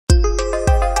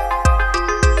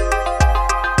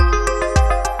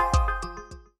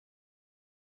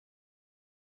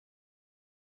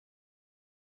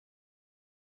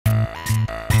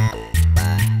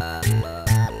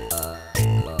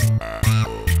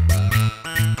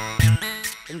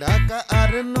ঢাকা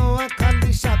আর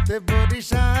নোয়াখালী সাথে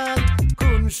বরিশাল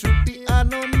খুনসুটি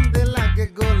আনন্দে লাগে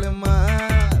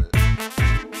গোলমাল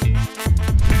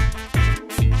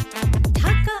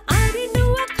ঢাকা আর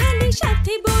নোয়াখালী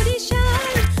সাথে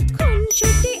বরিশাল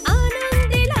খুনসুটি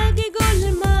আনন্দে লাগে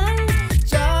গোলমাল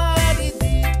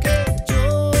চারিদিকে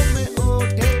জমে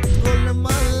ওঠে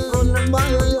গোলমাল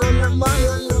গোলমাল গোলমাল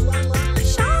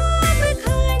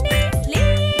সবখানে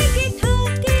লেগে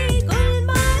থাকে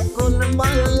গোলমাল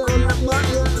গোলমাল গোলমাল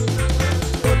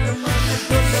গোলমাল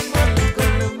গোলমাল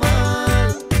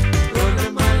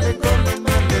গোলমাল গোলমাল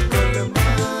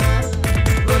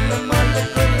গোলমাল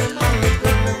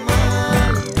গোলমাল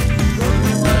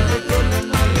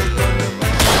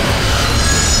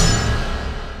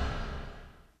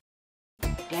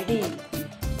ড্যাডি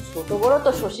ছোট বড়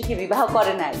তো শশীকে বিবাহ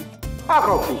করে নাই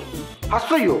কাকু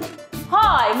হাসছইও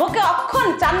হয় মুখে অক্ষণ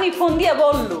চাননি ফোন দিয়ে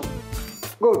বললো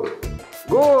গুড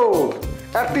গুড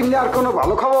আর তিনলে আর কোনো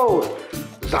ভালো খবর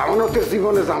জামানতের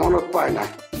জীবনে জামানত পায় না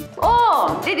ও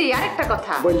দিদি আরেকটা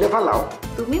কথা বললে ফেলাও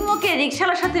তুমি মোকে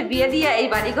রিক্সাওয়ালার সাথে বিয়ে দিয়ে এই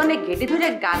বাড়িগণে গেটে ধরে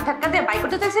গান ধাক্কা দিয়ে বাইক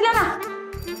করতে চাইছিলে না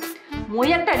মই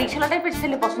একটা রিক্সাওয়ালা টাইপের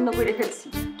ছেলে পছন্দ করে ফেলছি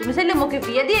তুমি চাইলে মোকে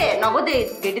বিয়ে দিয়ে নগদে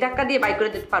গেটে ধাক্কা দিয়ে বাইক করে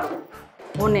দিতে পারো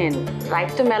শোনেন রাইট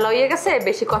তো মেলা হয়ে গেছে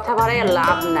বেশি কথা বাড়াই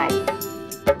লাভ নাই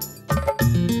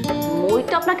মই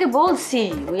তো আপনাকে বলছি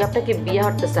মুই আপনাকে বিয়ে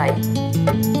করতে চাই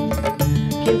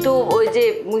কিন্তু ওই যে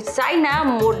মুই চাই না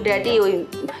মোর ড্যাডি ওই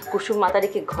কুসুম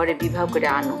মাতারিকে ঘরে বিবাহ করে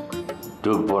আনুক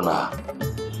ঢুকবো না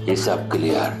হিসাব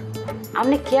ক্লিয়ার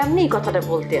আপনি কেমনি কথাটা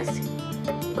বলতে আছি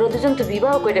ওরা দুজন তো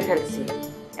বিবাহ করে ফেলছি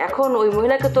এখন ওই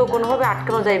মহিলাকে তো কোনোভাবে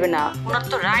আটকানো যাইবে না ওনার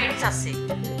তো রাইটস আছে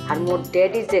আর মোর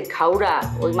ড্যাডি যে ঘাউড়া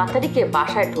ওই মাতারিকে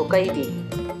বাসায় ঢোকাই দিই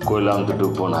কইলাম তো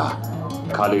ঢুকবো না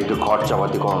খালি একটু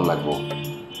খরচাপাতি করানো লাগবো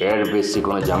এর বেশি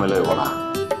কোনো ঝামেলা হইব না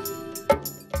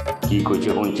কি কইছে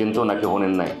শুনছেন তো নাকি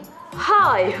শোনেন নাই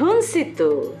হাই শুনছি তো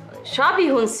সবই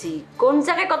শুনছি কোন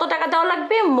জায়গায় কত টাকা দেওয়া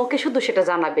লাগবে মোকে শুধু সেটা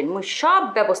জানাবেন মুই সব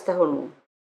ব্যবস্থা হনু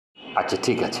আচ্ছা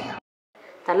ঠিক আছে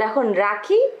তাহলে এখন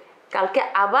রাখি কালকে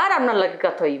আবার আপনার লাগে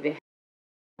কথা হইবে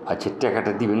আচ্ছা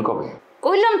টাকাটা দিবেন কবে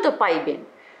কইলাম তো পাইবেন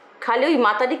খালি ওই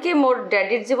মাতারিকে মোর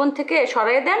ড্যাডির জীবন থেকে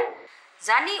সরাই দেন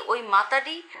জানি ওই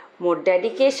মাতারি মোর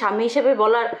ড্যাডিকে স্বামী হিসেবে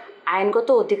বলার আইনগত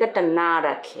অধিকারটা না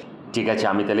রাখে ঠিক আছে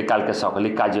আমি তাহলে কালকে সকালে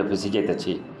কাজ অফিসে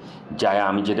যেতেছি যাই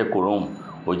আমি যেটা করুম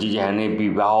ওই যে যেখানে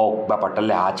বিবাহ ব্যাপারটা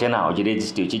লেখা আছে না ওই যে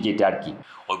রেজিস্ট্রি হচ্ছে যেটা আর কি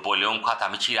ওই বলেও খাতা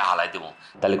আমি ছিঁড়া হালাই দেবো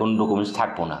তাহলে কোনো ডকুমেন্টস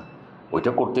থাকবো না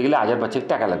ওইটা করতে গেলে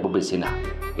 1000 টাকা লাগবে বেশি না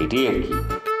এটাই আর কি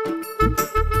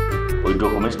ওই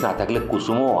ডকুমেন্টস না থাকলে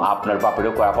কুসুমও আপনার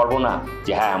বাপেরও করা পারবো না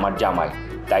যে হ্যাঁ আমার জামাই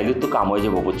তাইলে তো কাম হয়ে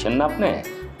যাবো বুঝছেন না আপনি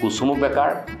কুসুমও বেকার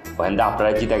ওখান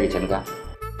আপনারা জিতা গেছেন গা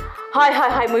হয়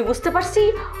হয় হয় মুই বুঝতে পারছি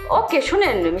ওকে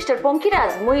শুনেন মিস্টার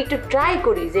পঙ্কিরাজ মুই একটু ট্রাই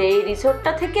করি যে এই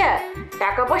রিসোর্টটা থেকে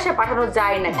টাকা পয়সা পাঠানো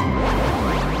যায় নাকি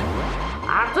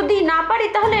আর যদি না পারি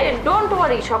তাহলে ডোন্ট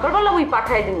ওয়ারি সকালবেলা মুই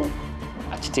পাঠাই দিব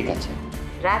আচ্ছা ঠিক আছে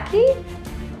রাখি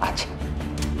আচ্ছা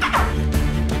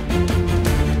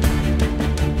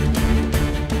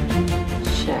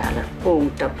শালা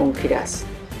পংটা পঙ্কিরাজ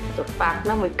তো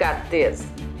পাকনা মুই কাটতে আছি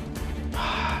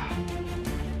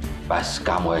বাস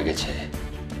কাম হয়ে গেছে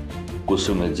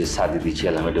কুসুমের যে শাদি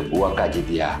দিয়েছিলাম এটা বুয়া কাজে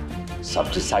দিয়া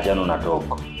সবচেয়ে সাজানো নাটক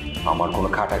আমার কোনো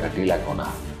খাটাখাটি লাগবো না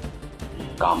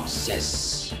কাম শেষ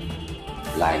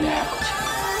লাইনে আছে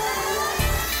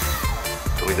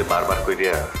তুমি যে বারবার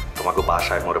কইরিয়া তোমাকে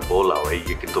বাসায় মোরে বলাও এই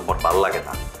কিন্তু মোর ভাল লাগে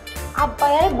না আব্বা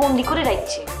আরে বন্দি করে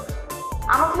রাখছে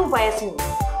আমার কোনো উপায় আছে না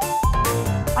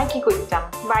আমি কি করতাম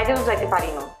বাইরেও যাইতে পারি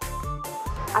না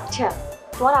আচ্ছা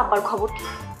তোমার আব্বার খবর কি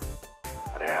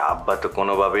আরে আব্বা তো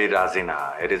কোনোভাবেই রাজি না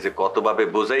এর যে কতভাবে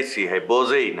বোঝাইছি হ্যাঁ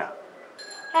বোঝেই না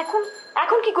এখন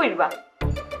এখন কি করবা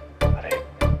আরে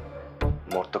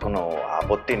মোর তো কোনো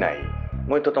আপত্তি নাই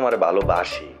মই তো তোমারে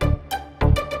ভালোবাসি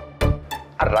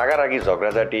আর রাগারাগি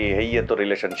ঝগড়াঝাটি হেইয়ে তো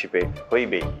রিলেশনশিপে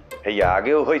হইবেই হেইয়া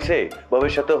আগেও হইছে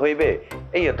ভবিষ্যতেও হইবে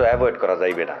এইয়া তো অ্যাভয়েড করা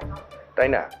যাইবে না তাই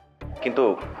না কিন্তু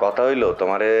কথা হইলো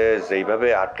তোমারে যেইভাবে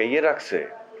আটকাইয়ে রাখছে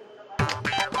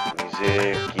যে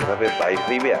কিভাবে বাইর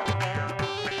হইবে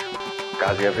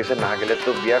কাজী অফিসে না গেলে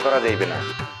তো বিয়া করা যাইবে না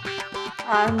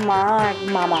আর মা আর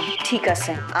মামা ঠিক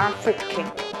আছে আর পক্ষে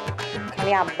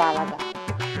খালি আব্বা আলাদা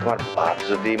তোমার বাপ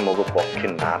যদি মগো পক্ষে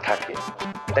না থাকে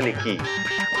তাহলে কি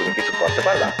তুমি কিছু করতে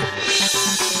পারলা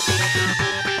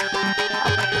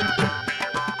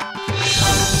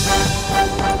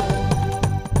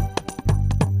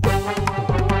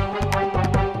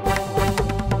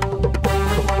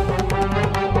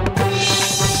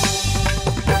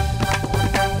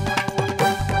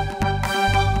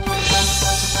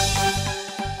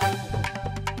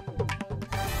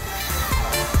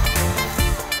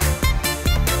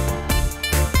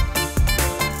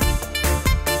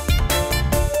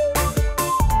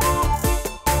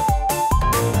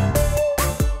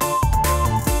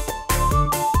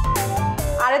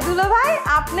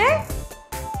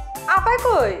আপাই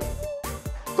কই?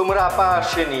 তোমার আপা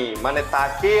আসেনি, মানে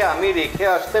তাকে আমি রেখে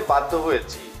আসতে বাধ্য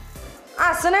হয়েছি।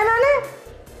 আসে নাই মানে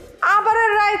আবার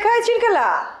রায় খাইছিল খেলা?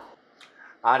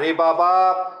 আরে বাবা,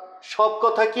 সব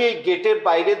কথা কি এই গেটের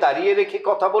বাইরে দাঁড়িয়ে রেখে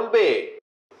কথা বলবে?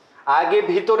 আগে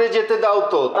ভিতরে যেতে দাও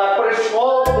তো, তারপরে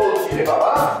সব বলছি রে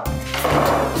বাবা।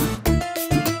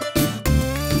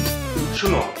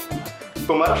 শুনো,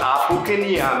 তোমার আপুকে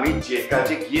নিয়ে আমি যে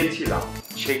কাজে গিয়েছিলাম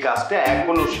সেই কাজটা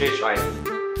এখনো শেষ হয়নি,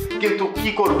 কিন্তু কি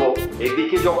করব,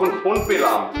 এদিকে যখন ফোন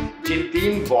পেলাম যে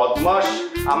 3 বদমাস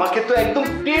আমাকে তো একদম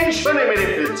টেনশনে মেরে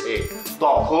ফেলছে,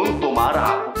 তখন তোমার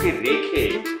আপুকে রেখে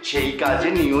সেই কাজে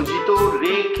নিয়োজিত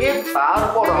রেখে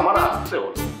তারপর আমার আসতে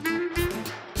হলো।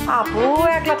 আপু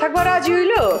একলা থাকবার রাজি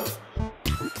হইল?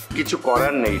 কিছু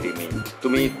করার নেই রিমি,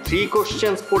 তুমি 3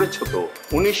 কোশ্চেন্স পড়েছো তো?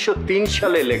 1903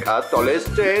 সালে লেখা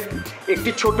টলস্টয়ের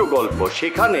একটি ছোট গল্প।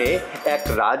 সেখানে এক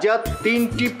রাজা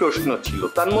 3টি প্রশ্ন ছিল,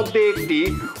 তার মধ্যে একটি,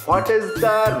 what is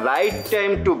the right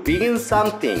time to begin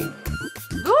something.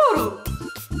 দূর,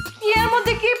 কি এর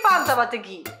মধ্যে কি পান্তা ভাতে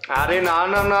ঘি? আরে না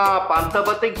না না, পান্তা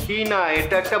ভাতে ঘি না,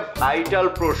 এটা একটা ভাইটাল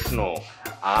প্রশ্ন।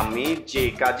 আমি যে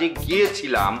কাজে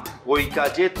গিয়েছিলাম ওই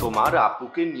কাজে তোমার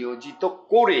আপুকে নিয়োজিত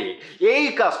করে এই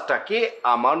কাজটাকে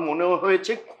আমার মনে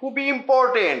হয়েছে খুবই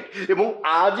ইম্পর্টেন্ট এবং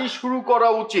আজই শুরু করা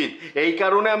উচিত, এই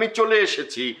কারণে আমি চলে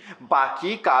এসেছি।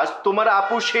 বাকি কাজ তোমার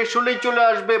আপু শেষ হলেই চলে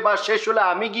আসবে, বা শেষ হলে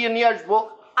আমি গিয়ে নিয়ে আসবো।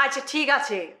 আচ্ছা ঠিক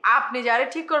আছে, আপনি যারা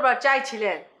ঠিক করবার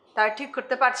চাইছিলেন তার ঠিক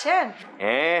করতে পারছেন?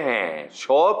 হ্যাঁ হ্যাঁ,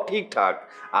 সব ঠিকঠাক,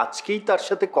 আজকেই তার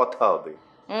সাথে কথা হবে।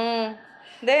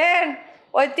 দেন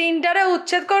ওই 3টারে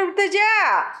উচ্ছেদ করতে যা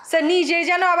সে নিজেই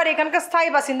যেন আবার এখানকার স্থায়ী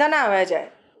বাসিন্দা না হয়ে যায়।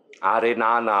 আরে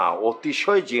না না,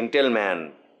 অতিশয় জেন্টেলম্যান,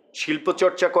 শিল্প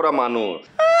চর্চা করা মানুষ।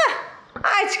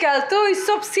 আজকাল তো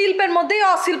এইসব শিল্পের মধ্যেই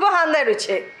অশিল্প হান্দায়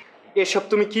রয়েছে। এসব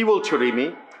তুমি কি বলছো রিমি?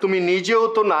 তুমি নিজেও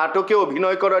তো নাটকে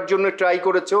অভিনয় করার জন্য ট্রাই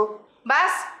করেছো।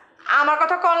 বাস, আমার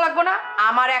কথা কম লাগবো না,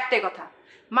 আমার একটাই কথা,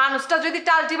 মানুষটা যদি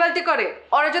টালটি বালটি করে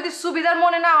ওরা যদি সুবিধার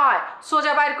মনে না হয়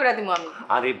সোজা বাইর করে দিব আমি।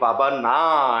 আরে বাবা না,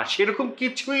 সেরকম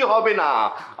কিছুই হবে না,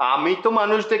 আমি তো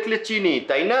মানুষ দেখলে চিনি,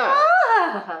 তাই না?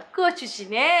 কচু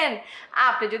চিনেন?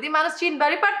 আপনি যদি মানুষ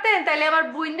চিনবারই পারতেন তাহলে আমার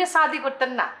বোনকে শাদি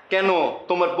করতেন না। কেন,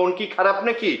 তোমার বোন কি খারাপ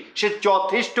নাকি? সে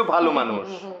যথেষ্ট ভালো মানুষ।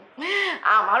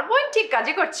 আমার বোন ঠিক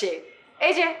কাজই করছে,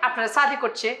 এই যে আপনারা শাদি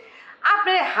করছে,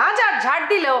 আপনার হাজার ঝাড়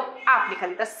দিলেও আপনি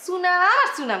খালি তার সুনাম আর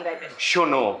সুনাম গাইবেন।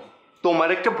 শোনো, তোমার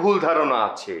একটা ভুল ধারণা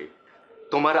আছে,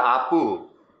 তোমার আপু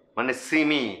মানে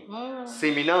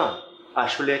সিমি না,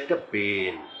 আসলে একটা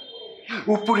বেল।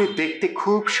 উপরে দেখতে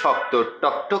খুব শক্ত,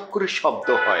 টকটক করে শব্দ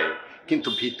হয়, কিন্তু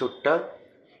ভিতরটা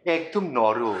একদম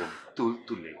নরম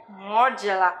তুলতুলে।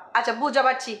 মর্যাদা। আচ্ছা বুঝা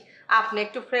পারছি, আপনি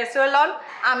একটু ফ্রেশ হয়ে লন,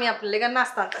 আমি আপনার লেগে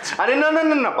নাস্তা আনতেছি। আরে না না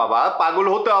না না বাবা, পাগল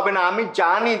হতে হবে না, আমি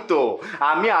জানি তো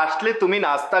আমি আসলে তুমি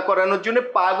নাস্তা করানোর জন্য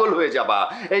পাগল হয়ে যাবা,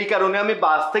 এই কারণে আমি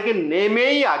বাস থেকে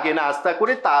নেমেই আগে নাস্তা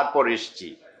করে তারপর এসেছি।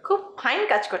 খুব ফাইন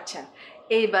কাজ করছেন।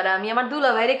 এইবার আমি আমার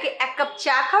দুলা ভাইরে কি 1 কাপ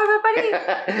চা খাওয়াতে পারি?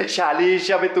 শালি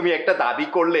হিসাবে তুমি একটা দাবি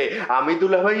করলে, আমি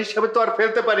দুলাভাই হিসাবে তো আর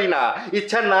ফেলতে পারি না,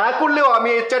 ইচ্ছা না করলেও আমি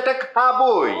এই চাটা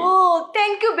খাবই। ও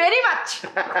থ্যাংক ইউ ভেরি মাচ।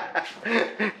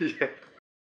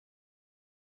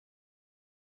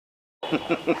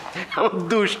 আমার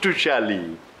দুষ্টু শালি।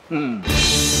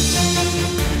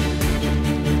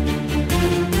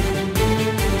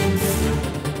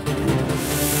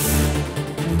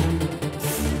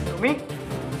 তুমি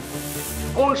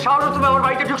কোন সাহসে তুমি আমার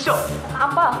বাড়িতে ঢুকছো?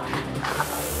 আব্বা,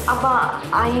 আব্বা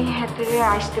আই হাতে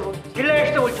আসতে বলছি। কিলে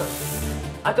আসতে বলছো?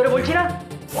 আর তোরে বলছি না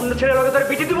অন্য ছেলের লগে তোরে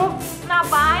পিটি দিব? না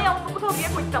ভাই, অন্য কোথাও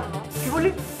বিয়ে করতাম না। কি বলি?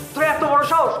 তোর এত বড়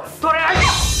সাহস? তোরে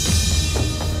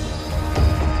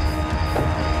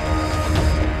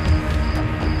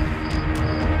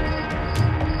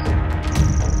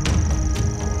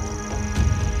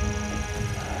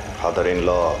ফাদার ইন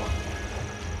ল,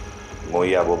 মই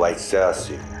আবু বাইসে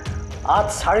আছি। আজ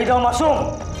ছাড়ি দাও মাসুম।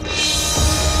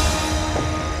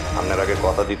 আপনার আগে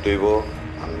কথা দিতে হইব,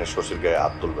 আপনার শ্বশুর গায়ে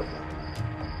হাত তুলবেন না।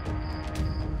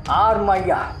 আর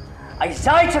মাইয়া আই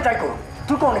যা ইচ্ছা তাই করো,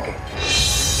 তুই কোনকে?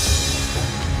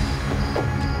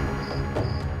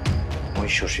 মই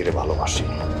শ্বশুরে ভালোবাসি।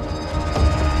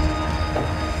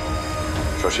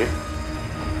 শ্বশুর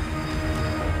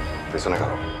পেছনে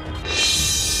খাও।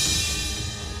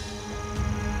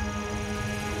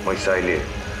 মই চাইলে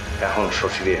এখন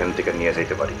শ্বশুরে এখান থেকে নিয়ে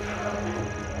যাইতে পারি,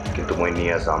 কিন্তু মই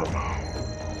নিয়ে যাম না।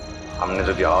 আপনি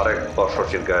যদি আর একবার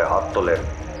শ্বশুর গায়ে হাত তোলেন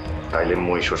তাইলে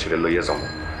মই শ্বশুরে লইয়া যাম,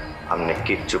 আপনি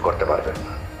কিচ্ছু করতে পারবেন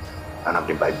না। আর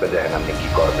আপনি ভাইবে দেখেন আপনি কি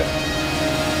করবেন।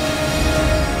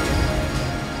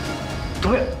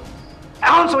 তুমি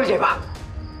এখন চলে যাইবা?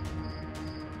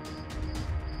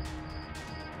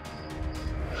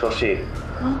 শ্বশুর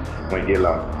মই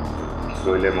গেলাম,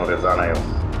 রইলে মরে জানাইও,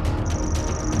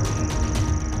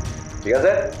 ঠিক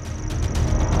আছে?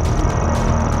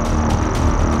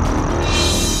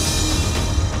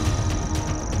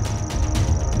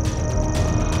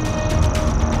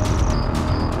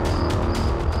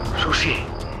 সুশি,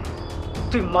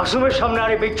 তুই মাসুমের সামনে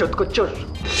আরে বেইজ্জত করছস।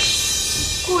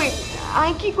 কই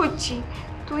আমি কি করছি?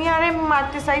 তুই আরে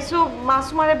মারতে চাইছো,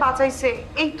 মাসুম আরে বাঁচাইছে,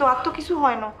 এই তো, আর তো কিছু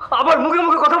হয় না। আবার মুখে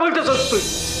মুখে কথা বলতেছস তুই।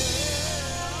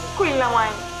 কইলাম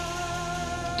আই,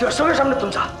 তুই সবার সামনে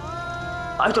তুমি যা,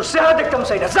 আমি তোর চেহারা দেখতাম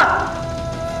চাই না, যা।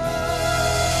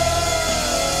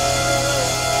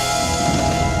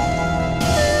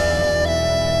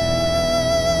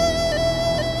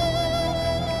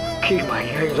 কি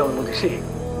মাইয়াই জন্ম দিছি,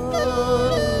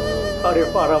 আরে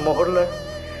পাড়া মহল্লায়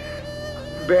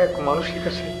ব্যাগ মানুষের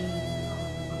কাছে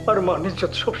আর মানুষ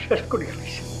যত সব শেষ করিয়া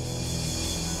দিছে।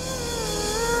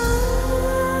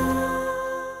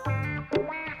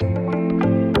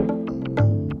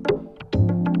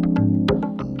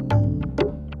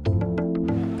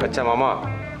 আচ্ছা মামা,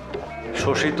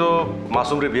 শশী তো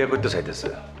মাসুমরে বিয়ে করতে চাইতেছে।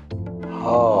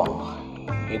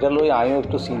 এটা লই আমিও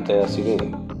একটু চিন্তায় আছি রে,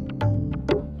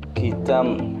 কিতাম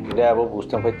এটা আবার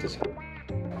বুঝতে পারতেছি।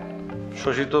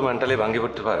 শশী তো মেন্টালি ভাঙ্গি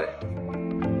পড়তে পারে।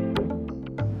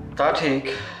 তা ঠিক,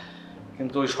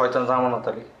 কিন্তু ওই শয়তান জামানত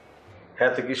আলী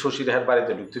হ্যাঁ কি শশীর হ্যাঁ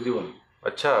বাড়িতে ঢুকতে দিব না।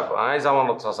 আচ্ছা আয়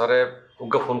জামানত চাচারে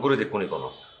ওকে ফোন করে দেখুনি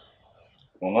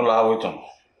কোনো লাভ হইত না।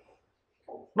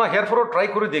 না, হেয়ার ফরও ট্রাই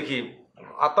করে দেখি,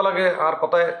 আত্মা লাগে আর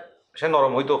কথায় সে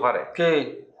নরম হইতেও পারে। কে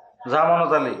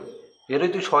জামানত আলী? এরই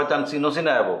তুই শয়তান চিনছি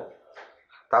না যাবো।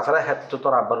 তাছাড়া হ্যাঁ তো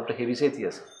তোর আব্বার একটা হেভি সেতি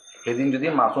আছে, সেদিন যদি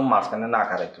মাসুম মাঝখানে না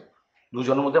খারাইতো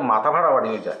দুজনের মধ্যে মাথা ভাড়া বাড়ি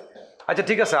হয়ে যায়। আচ্ছা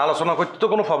ঠিক আছে, আলোচনা করতে তো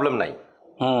কোনো প্রবলেম নাই।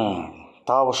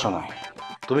 তা অবশ্য নয়।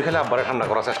 তুমি খালি আব্বারে ঠান্ডা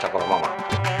করার চেষ্টা করো মামা।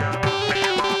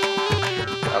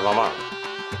 আর মামা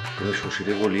তুমি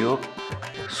শশীরে বলিও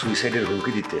সুইসাইডের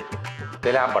হুমকি দিতে,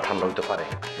 তাহলে আব্বা ঠান্ডা হইতে পারে।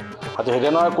 আচ্ছা সেটা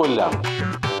নয় করলাম,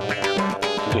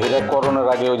 কিন্তু সেটা করোনার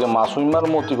আগে ওই যে মাসুইমার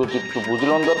মতি গতি একটু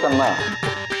বুঝলাম দরকার না।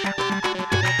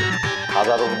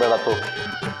 হাজারো বেড়া তো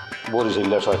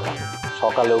বরিশিল্লা শয়তান,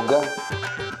 সকালে উজ্ঞা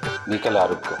বিকালে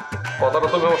আর উজ্ঞা। কথাটা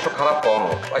তুমি অবশ্য খারাপ কম।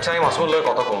 আচ্ছা আমি মাসুমের লয়ে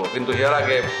কথা কমো, কিন্তু এর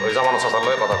আগে ওই জামানো চাচার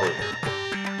লয়ে কথা কই।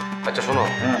 আচ্ছা শোনো,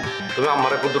 তুমি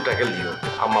আম্মারে কুদ্দু ট্যাকেল দিও,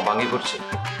 আম্মা ভাঙি করছে।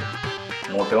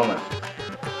 মোটেও না,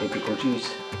 এটি খুশি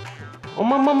হয়েছে। ও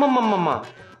মাম্মা মাম্মা মাম্মা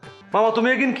মামা, তুমি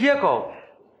একদিন কি কও?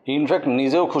 ইনফ্যাক্ট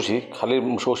নিজেও খুশি, খালি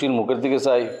শশীর মুখের দিকে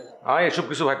চাই। আমি এসব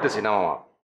কিছু ভাবতেছি না মামা,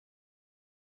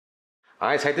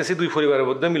 আমি চাইতেছি দুই পরিবারের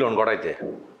মধ্যে মিলন ঘটাইতে।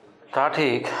 তা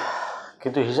ঠিক,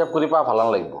 কিন্তু হিসাব করে পা ফালান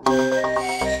লাগবে।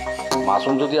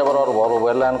 মাসুম যদি আবার ওর বড়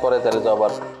বেলায়ন করে তাহলে তো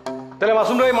আবার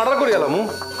মাসুমরা এই মার্ডার করি এলাম।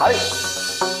 আরে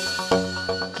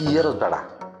কি আর বেড়া,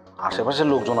 আশেপাশের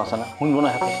লোকজন আছে না, শুনবো না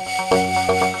হাতে।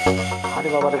 আরে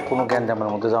বাবারে কোনো জ্ঞানজামের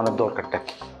মধ্যে যাওয়ার দরকারটা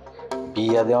কি?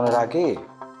 বিয়া দেওয়ানোর আগে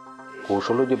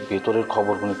কৌশলে যে ভেতরের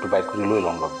খবরগুলো একটু বাইর করে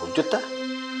লইলাম লাগবো, যেটা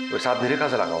ওই সাত ধীরে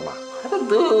কাজে লাগাও না।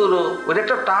 ওই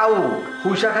একটা টাউ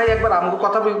হুইসা খাই, একবার আমগো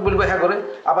কথা বলবো হ্যাঁ করে,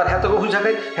 আবার হ্যাঁ তোকে হুইসা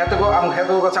খাই, হ্যাঁ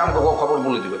তোকে কাছে আমগো খবর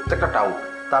বলে দিবে, একটা টাউ।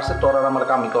 তার সাথে তোর আর আমার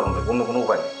কামই করণ, অন্য কোনো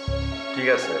উপায় নেই। ঠিক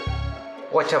আছে,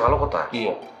 ও আচ্ছা ভালো কথা। কি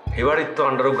এবারের তো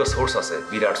আন্ডারগ্রাউন্ড সোর্স আছে,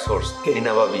 বিরাট সোর্স,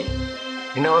 হিনা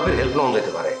ভাবির হেল্প নেওয়া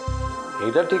যেতে পারে।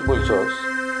 এইটা ঠিক বলছস।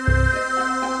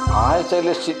 আয়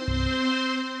চাইলে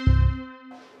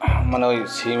মানে ওই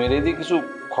সিমের দিয়ে কিছু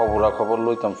খবর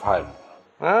লইতাম ফাইল।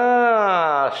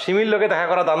 সিমির লোকে দেখা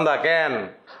করা দান্দা কেন?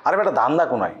 আরে বেটা দান্দা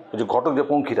কোনায়, ওই যে ঘটক যে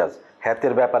পঙ্খিরাজ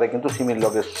হ্যাতের ব্যাপারে কিন্তু সিমির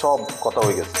লগে সব কথা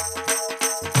হয়ে গেছে।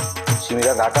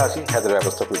 সিমিরা ঢাকা আসি, হ্যাতের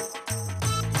ব্যবস্থা করি।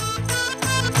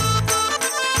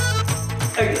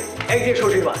 এই যে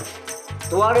শশীমা,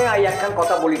 তোমারে আই একখান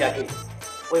কথা বলি রাখি,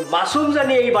 ওই মাসুম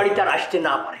জানি এই বাড়িতে আর আসতে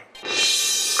না পারে।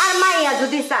 আর মাইয়া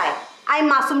যদি চায় আই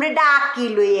মাসুমরে ডাকি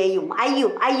লই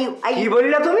আইম। কি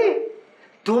বলিলা তুমি?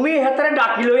 তুমি হাতারে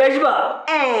ডাকি লই আসবা?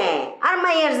 আর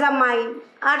মাইয়ার জামাই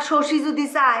আর শশী যদি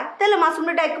চায় তাহলে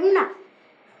মাসুমরে ডাকুম না।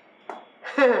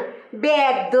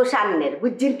 ব্যাগ দোষ আন্নের,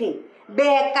 বুঝছেন কি?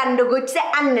 ব্যাগ কাণ্ড করছে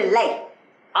আন্নের লাই।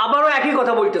 আবারও একই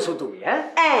কথা বলতেছো তুমি?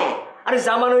 হ্যাঁ, আরে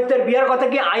জামান হইতার বিয়ার কথা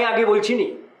কি আই আগে বলছি নি?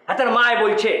 হাতার মায়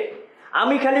বলছে,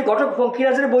 আমি খালি ঘটক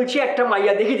পঙ্কিরাজের বলছি একটা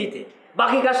মাইয়া দেখে দিতে,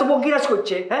 বাকি কাজ তো পঙ্কিরাজ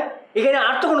করছে। হ্যাঁ, এখানে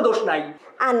আর তো কোনো দোষ নাই।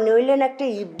 আর নইলেন একটা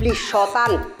ইবলিশ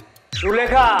শতান।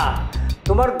 সুলেখা,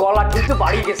 তোমার গলা কিন্তু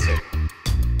বাড়ি গেছে।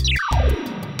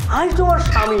 আজ তোমার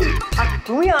স্বামী আর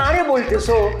তুমি আরে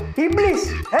বলতেছো ইবলিশ?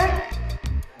 হ্যাঁ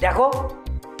দেখো,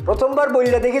 প্রথমবার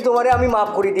বললে দেখি তোমারে আমি মাফ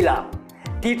করে দিলাম,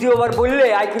 দ্বিতীয়বার বললে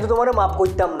আই কিন্তু তোমারে মাফ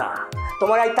করতাম না,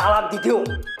 তোমার আই তালাক দিতেও।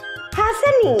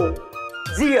 হাসানি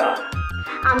জিয়া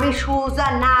আমি সোজা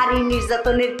নারী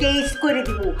নির্যাতনের কেস করে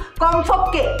দিব,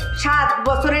 কমপক্ষে 7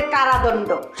 বছরের কারাদণ্ড।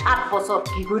 7 বছর।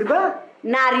 কি করবা?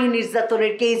 নারী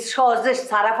নির্যাতনের কেস সহজে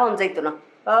সারা পাওয়া যাইতো না।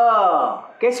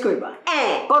 কেস করবা?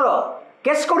 করো,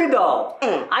 কেস করে দাও।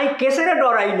 আমি কেসের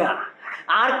ডরাই না,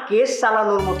 আর কেস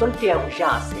চালানোর মতন টিয়া পয়সা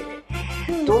আছে।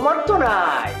 তোমার তো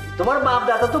নাই, তোমার বাপ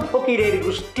দাদা তো ফকিরের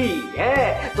গোষ্ঠী। হ্যাঁ,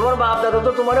 তোমার বাপ দাদা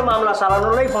তো তোমার মামলা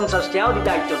চালানোর নাই 50 টাকাও দিতে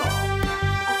আসতো না।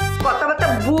 কথাবার্তা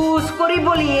বুঝ করি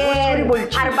বলি।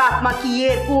 আর বাপ মা কি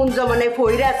এর কোন জমানায়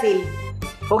ফইরা আছিল?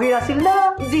 ফকির আছিল না?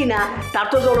 জি না। তার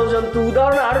তো জলজন্তু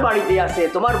উদাহরণ আর বাড়িতে আছে।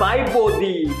 তোমার ভাই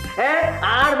বৌদি, হ্যাঁ,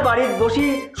 আর বাড়িতে বসি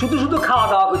শুধু শুধু খাওয়া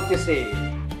দাওয়া করতেছে।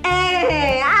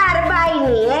 আর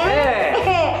বাইনি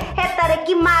হেতারে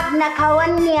কি মাগনা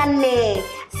খাওয়ান নিয়ান্নে,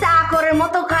 চাকরের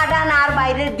মতো খাডান আর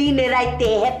বাইরে দিনে রাইতে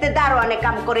হেতে দারোয়ানে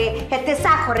কাম করে, হেতে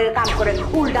চাকরের কাম করে।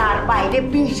 উল্টা আর বাইরে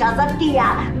 20,000 টিয়া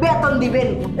বেতন দিবেন।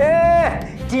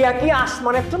 টিয়া কি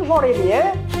আসমানের তো পড়ে নিয়ে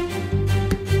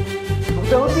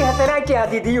হাতে রাই টিয়া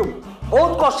দি দিও,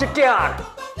 বহুত কষ্টের টিয়ার।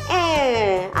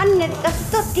 আন্নের কাছে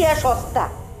তো টিয়া সস্তা,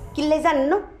 কিনলে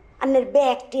জানো? আন্নের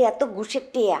ব্যাগ টিয়া তো ঘুষের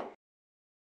টিয়া।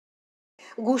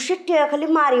 ঘুষের টিয়া খালি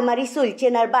মারি মারি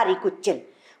চলছেন আর বাড়ি করছেন।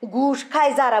 ঘুষ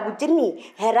খায় যারা, বুঝছেন নি,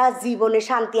 হেরা জীবনে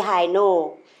শান্তি হায় নো।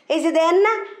 এই যে দেন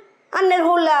না আন্নের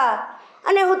হোলা,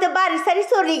 আন্নের হতে বাড়ি সারি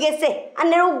চলি গেছে,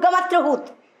 আন্নের উজ্ঞা মাত্র হুত।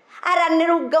 আর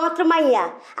আন্নের উজ্ঞা মাত্র মাইয়া,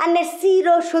 আন্নের চির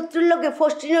শত্রুর লোকে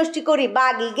ফষ্টি নষ্টি করি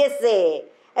বাগি গেছে,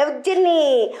 বুঝছেন নি।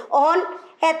 অন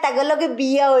হেতাগে লগে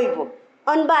বিয়া হইব,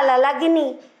 অন বালা লাগেনি।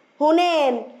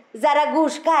 শুনেন, যারা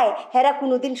ঘুষ খায় হেরা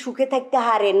কোনোদিন সুখে থাকতে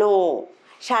হারে নো,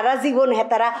 সারা জীবন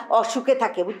হেতারা অসুখে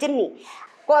থাকে, বুঝছেন নি।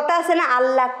 কথা আছে না,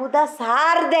 আল্লাহ খুদা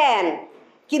সার দেন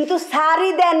কিন্তু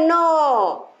সারই দেন ন।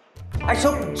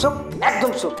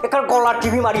 একদম চুপ, এখানে গলার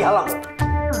টিভি মারি হালাম।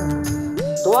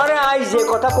 তোমারে আই যে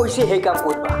কথা কইছে সেই কাম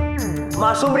করবা।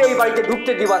 মাসুম রে এই বাড়িতে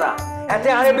ঢুকতে দিবা না, এতে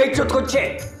আরে বেইজ্জত করছে।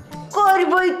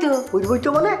 করবই তো। করবই তো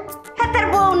মানে? হেতার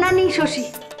বউ না নি শশী,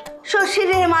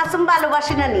 শশীরে মাসুম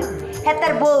ভালোবাসে না নি।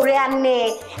 হেতার বউ রে আননে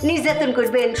নির্যাতন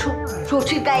করবেন,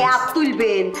 শশীর গায়ে আপ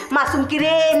তুলবেন, মাসুম কি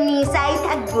রে নি চাই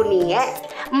থাকবো নি?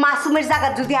 মাসুমের জায়গা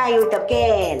যদি আই হইতাম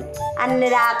কেন আন্নে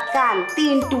রাত কান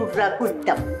 3 টুকরা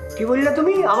করতাম। কি বললে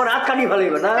তুমি? আমার হাত কাটি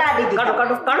ফেলাইবে না? কাটো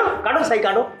কাটো কাটো কাটো সাই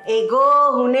কাটো। এই গো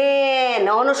হুনেন,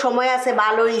 অন্য সময় আছে,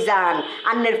 ভালোই যান।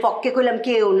 আন্নের পক্ষে কইলাম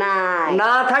কেউ নাই।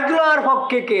 না থাকলো আর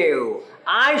পক্ষে কেউ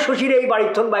আয় শশীর এই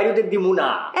বাড়ির থন বাইরেতে দিমু না।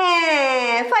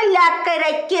 ফাইলে আটকায়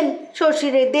রাখেন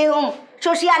শশীরে দেহম,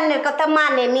 শশী আন্নের কথা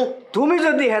মানেনি। তুমি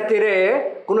যদি হাতে রে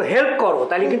কোনো হেল্প করো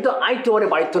তাহলে কিন্তু আই তোমার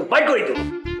বাড়ির থন বাই করে দেবো।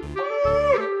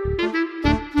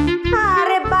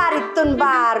 আরে বাড়ির তন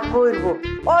বার করব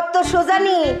অত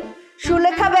সোজানি?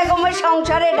 সুলেখা বেগমের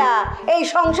সংসার এটা, এই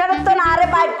সংসারের তো না আরে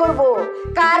বাইর করবো।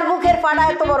 কার মুখের ফাড়া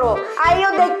এত বড়,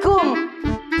 আইও দেখুম।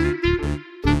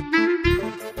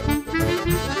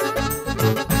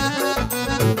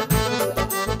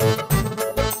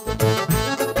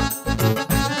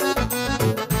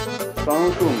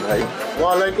 ভাই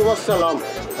ওয়ালাইকুম আসসালাম।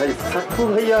 ভাই সাক্ষু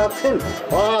ভাইয়া আছেন?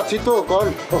 আছি তো, কর।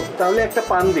 তাহলে একটা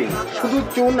পান দিন, শুধু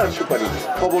চুন আর সুপারি,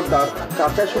 খবরদার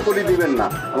কাঁচা সুপারি দিবেন না,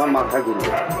 আমার মাথা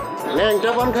ঘুরবে।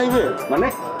 ল্যাংটা পান খাইবে মানে?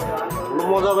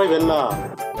 মজা পাইবেন না।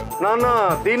 না না,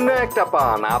 দিন না একটা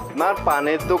পান। আপনার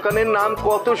পানের দোকানের নাম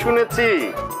কত শুনেছি।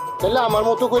 তাহলে আমার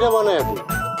মতো করে বানায় দিন।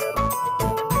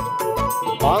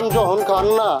 পান যখন খান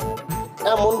না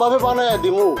এমন ভাবে বানায়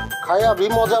দিমু, খাইয়া বি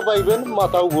মজা পাইবেন,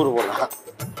 মাথাও ঘুরবো না।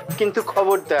 কিন্তু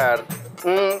খবরদার,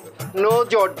 নো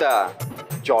জর্দা।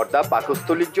 জর্দা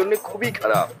পাকস্থলীর জন্য খুবই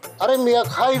খারাপ। আরে মিয়া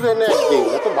খাইবেন একদিন,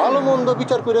 এত ভালো মন্দ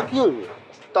বিচার করে কি হইবে?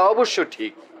 তা অবশ্য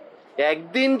ঠিক,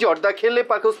 একদিন জর্দা খেলে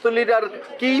পাকস্থলীর আর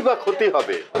কি বা ক্ষতি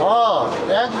হবে? হ্যাঁ,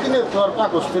 একদিনে তো আর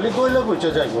পাকস্থলী গইলে বুঝে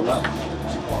যাইব না।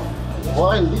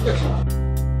 ভয় দিতেছি।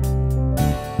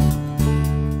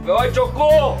 ওই চক্কু,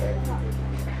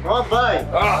 ভাই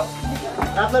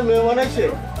আপনার মেহমান আছে।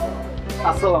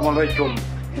 আসসালামু আলাইকুম।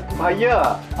 ভাইয়া,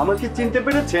 আমাকে চিনতে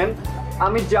পেরেছেন?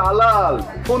 আমি জালাল,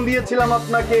 ফোন দিয়েছিলাম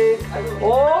আপনাকে।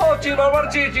 ও চিনবার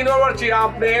পারছি।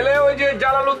 আপনি এলে ওই যে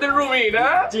জালালউদ্দিন রুমি না?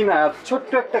 জি না,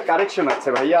 ছোট্ট একটা কারেকশন আছে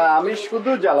ভাইয়া, আমি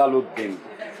শুধু জালালউদ্দিন,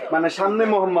 মানে সামনে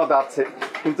মোহাম্মদ আছে,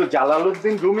 কিন্তু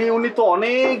জালালউদ্দিন রুমি উনি তো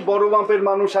অনেক বড় মাপের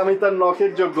মানুষ, আমি তার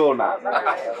নখের যোগ্য না।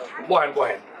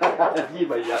 বহেন। জি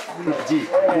ভাইয়া। জি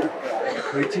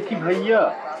হয়েছে কি ভাইয়া?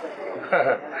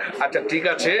 আচ্ছা ঠিক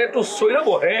আছে, একটু সইরে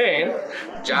বহেন,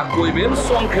 যা কইবেন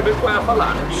সংক্ষেপে কয়া ফেলা,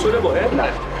 সইরে বহেন। না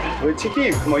হয়েছে কি,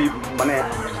 ওই মানে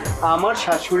আমার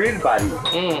শাশুড়ির বাড়ি,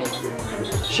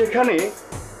 সেখানে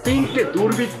 3টে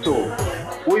দুর্বৃত্ত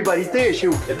ওই বাড়িতে এসে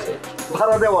উঠেছে।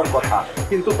 ভাড়া দেওয়ার কথা,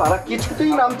 কিন্তু তারা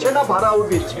কিছুতেই নামছে না, ভাড়াও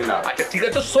দিচ্ছে না। আচ্ছা ঠিক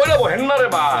আছে, সইলে বহেন না রে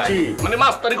ভাই, মানে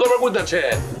মাস্তারি করবার কইতাছে?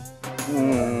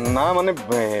 না মানে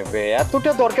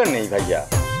এতটা দরকার নেই ভাইয়া।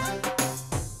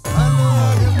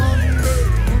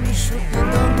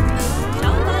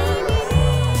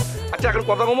 আচ্ছা এখন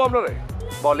কথা কমো আপনারে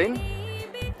বলেন।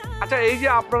 আচ্ছা এই যে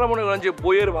আপনারা মনে করেন যে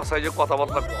বইয়ের ভাষায় যে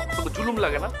কথাবার্তা তো জুলুম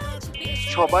লাগে না?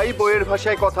 সবাই বইয়ের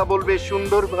ভাষায় কথা বলবে,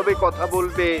 সুন্দরভাবে কথা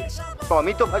বলবে,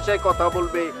 প্রমিত ভাষায় কথা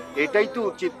বলবে, এটাই তো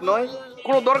উচিত নয়?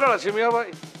 কোনো দরকার আছে মিয়া ভাই?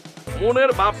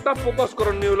 মনের ভাবটা প্রকাশ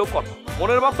করার নিয়ে হলো কথা।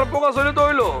 মনের ভাবটা প্রকাশ হইলে তো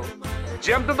হইলো,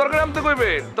 যেমতে দরকার এমতে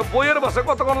কইবেন, তো বইয়ের ভাষায়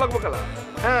কথা কোন লাগবে খেলা?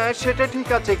 হ্যাঁ সেটা ঠিক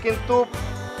আছে, কিন্তু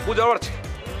বুঝা পারছি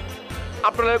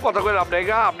আপনার কথা কইলে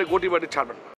আপনি গটি বাটি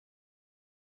ছাড়বেন না।